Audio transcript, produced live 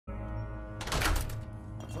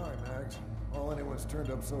correct. All anyone's turned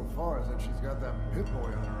up so far is that she's got that Pip-Boy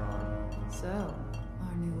on her arm. So,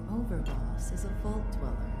 our new overboss is a vault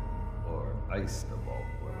dweller. Or ice the vault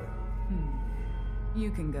dweller.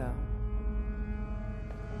 You can go.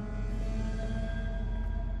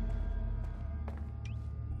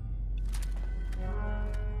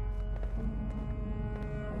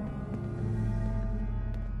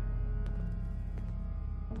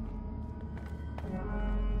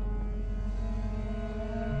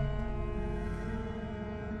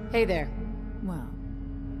 Hey there. Well,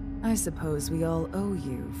 I suppose we all owe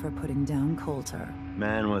you for putting down Coulter.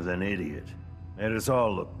 Man was an idiot. Made us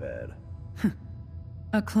all look bad.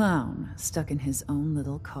 A clown stuck in his own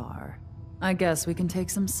little car. I guess we can take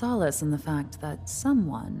some solace in the fact that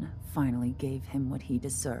someone finally gave him what he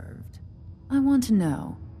deserved. I want to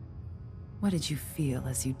know, what did you feel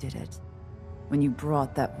as you did it? When you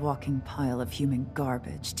brought that walking pile of human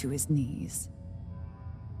garbage to his knees?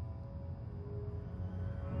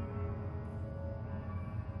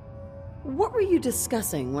 What were you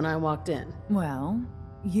discussing when I walked in? Well,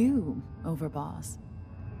 you, Overboss.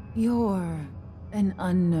 You're an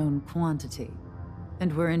unknown quantity,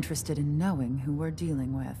 and we're interested in knowing who we're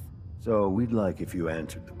dealing with. So we'd like if you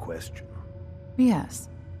answered the question. Yes.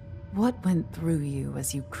 What went through you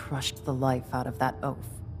as you crushed the life out of that oaf?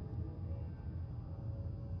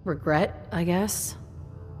 Regret, I guess.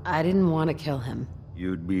 I didn't want to kill him.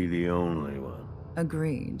 You'd be the only one.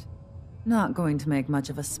 Agreed. Not going to make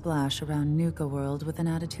much of a splash around Nuka World with an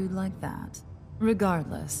attitude like that.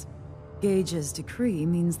 Regardless, Gage's decree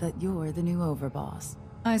means that you're the new overboss.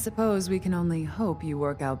 I suppose we can only hope you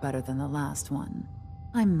work out better than the last one.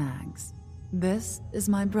 I'm Mags. This is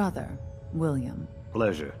my brother, William.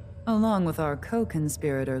 Pleasure. Along with our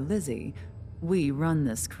co-conspirator, Lizzie, we run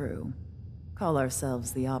this crew. Call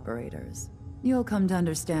ourselves the Operators. You'll come to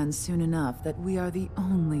understand soon enough that we are the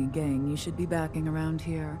only gang you should be backing around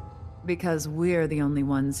here. Because we're the only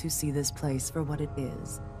ones who see this place for what it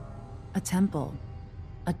is. A temple.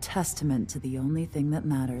 A testament to the only thing that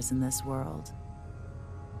matters in this world.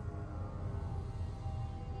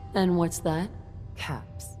 And what's that?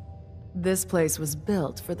 Caps. This place was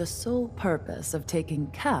built for the sole purpose of taking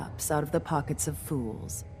caps out of the pockets of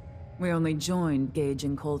fools. We only joined Gage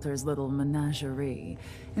and Coulter's little menagerie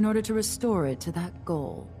in order to restore it to that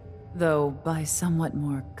goal. Though by somewhat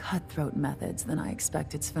more cutthroat methods than I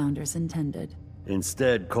expect its founders intended.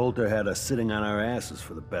 Instead, Coulter had us sitting on our asses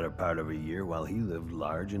for the better part of a year while he lived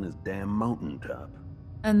large in his damn mountaintop.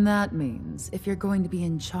 And that means, if you're going to be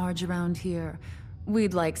in charge around here,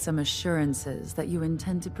 we'd like some assurances that you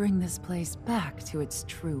intend to bring this place back to its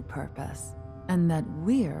true purpose. And that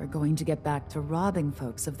we're going to get back to robbing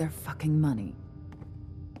folks of their fucking money.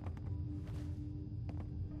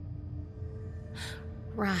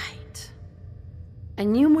 Right.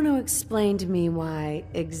 And you want to explain to me why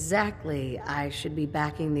exactly I should be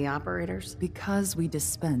backing the Operators? Because we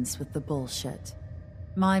dispense with the bullshit.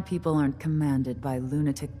 My people aren't commanded by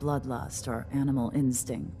lunatic bloodlust or animal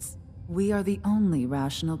instincts. We are the only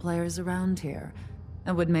rational players around here,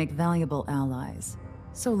 and would make valuable allies,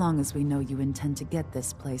 so long as we know you intend to get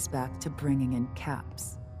this place back to bringing in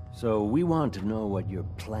caps. So we want to know what your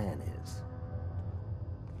plan is.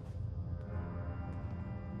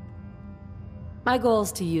 My goal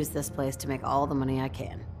is to use this place to make all the money I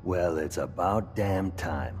can. Well, it's about damn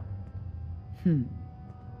time.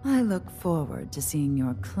 I look forward to seeing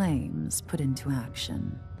your claims put into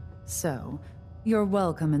action. So, you're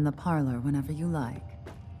welcome in the parlor whenever you like.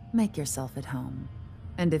 Make yourself at home.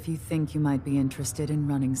 And if you think you might be interested in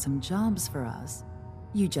running some jobs for us,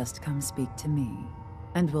 you just come speak to me.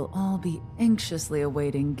 And we'll all be anxiously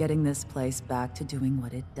awaiting getting this place back to doing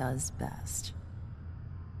what it does best.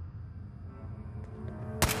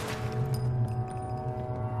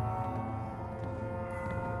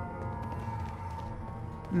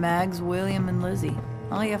 Mags, William, and Lizzie.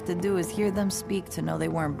 All you have to do is hear them speak to know they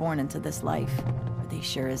weren't born into this life. But they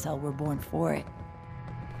sure as hell were born for it.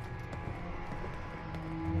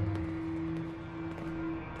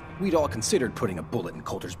 We'd all considered putting a bullet in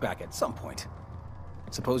Coulter's back at some point.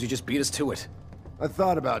 Suppose you just beat us to it. I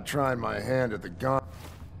thought about trying my hand at the gauntlet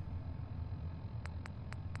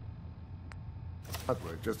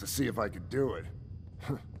just to see if I could do it.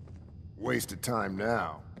 Waste of time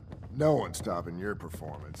now. No one's stopping your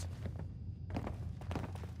performance.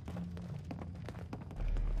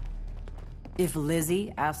 If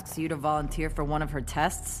Lizzie asks you to volunteer for one of her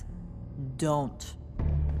tests, don't.